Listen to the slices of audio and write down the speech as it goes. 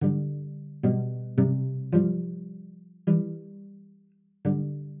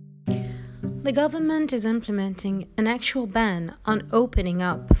The government is implementing an actual ban on opening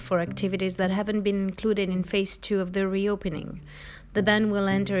up for activities that haven't been included in phase 2 of the reopening. The ban will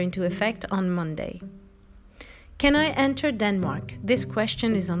enter into effect on Monday. Can I enter Denmark? This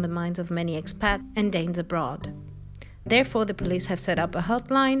question is on the minds of many expats and Danes abroad. Therefore, the police have set up a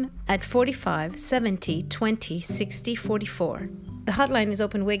hotline at 45 70 20 60 44. The hotline is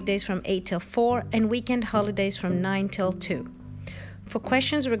open weekdays from 8 till 4 and weekend holidays from 9 till 2. For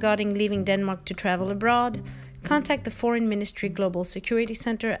questions regarding leaving Denmark to travel abroad, contact the Foreign Ministry Global Security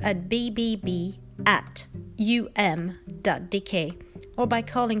Center at bbb@um.dk or by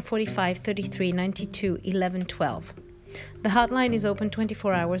calling 45 33 92 11 12. The hotline is open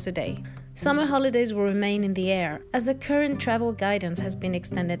 24 hours a day. Summer holidays will remain in the air as the current travel guidance has been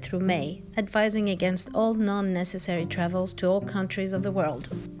extended through May, advising against all non-necessary travels to all countries of the world.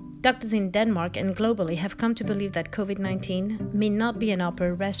 Doctors in Denmark and globally have come to believe that COVID-19 may not be an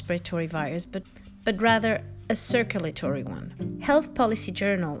upper respiratory virus, but rather a circulatory one. Health Policy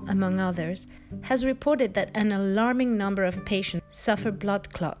Journal, among others, has reported that an alarming number of patients suffer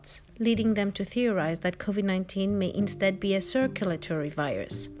blood clots, leading them to theorize that COVID-19 may instead be a circulatory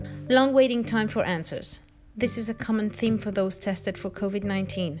virus. Long waiting time for answers. This is a common theme for those tested for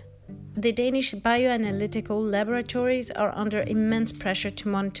COVID-19. The Danish bioanalytical laboratories are under immense pressure to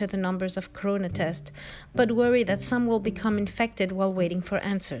monitor the numbers of corona tests, but worry that some will become infected while waiting for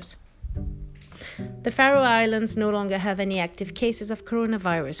answers. The Faroe Islands no longer have any active cases of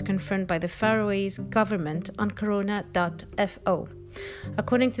coronavirus confirmed by the Faroese government on corona.fo.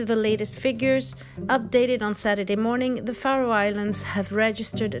 According to the latest figures, updated on Saturday morning, the Faroe Islands have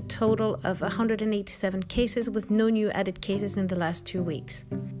registered a total of 187 cases with no new added cases in the last 2 weeks.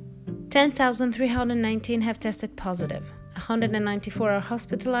 10,319 have tested positive. 194 are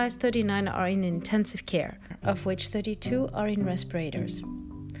hospitalized, 39 are in intensive care, of which 32 are in respirators.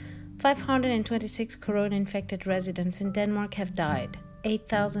 526 corona-infected residents in Denmark have died.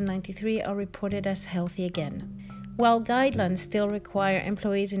 8,093 are reported as healthy again. While guidelines still require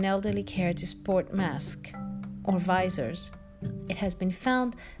employees in elderly care to sport masks or visors, it has been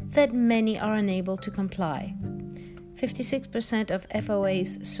found that many are unable to comply. 56% of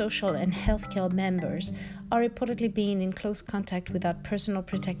FOA's social and healthcare members are reportedly being in close contact without personal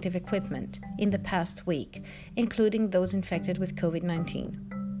protective equipment in the past week, including those infected with COVID-19.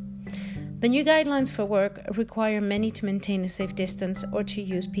 The new guidelines for work require many to maintain a safe distance or to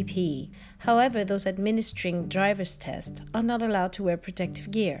use PPE. However, those administering driver's tests are not allowed to wear protective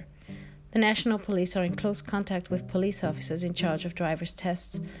gear. The national police are in close contact with police officers in charge of driver's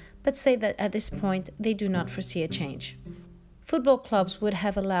tests, but say that at this point they do not foresee a change. Football clubs would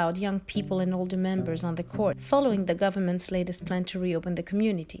have allowed young people and older members on the court following the government's latest plan to reopen the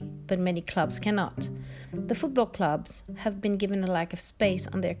community, but many clubs cannot. The football clubs have been given a lack of space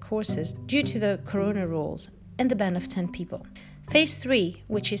on their courses due to the corona rules and the ban of 10 people. Phase 3,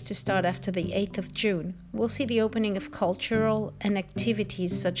 which is to start after the 8th of June, will see the opening of cultural and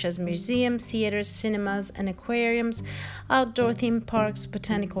activities such as museums, theaters, cinemas and aquariums, outdoor theme parks,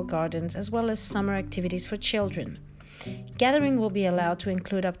 botanical gardens, as well as summer activities for children. Gathering will be allowed to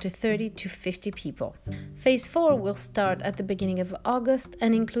include up to 30 to 50 people. Phase 4 will start at the beginning of August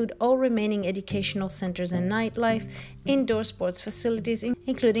and include all remaining educational centers and nightlife, indoor sports facilities,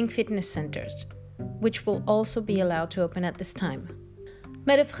 including fitness centers, which will also be allowed to open at this time.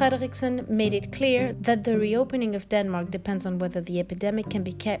 Mette Frederiksen made it clear that the reopening of Denmark depends on whether the epidemic can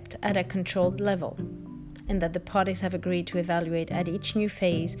be kept at a controlled level, and that the parties have agreed to evaluate at each new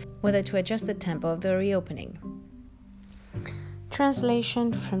phase whether to adjust the tempo of the reopening.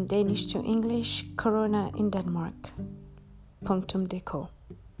 Translation from Danish to English, Corona in Denmark. .dk.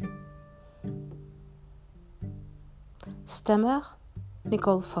 Stemmer,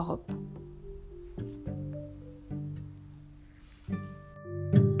 Nicole Forup.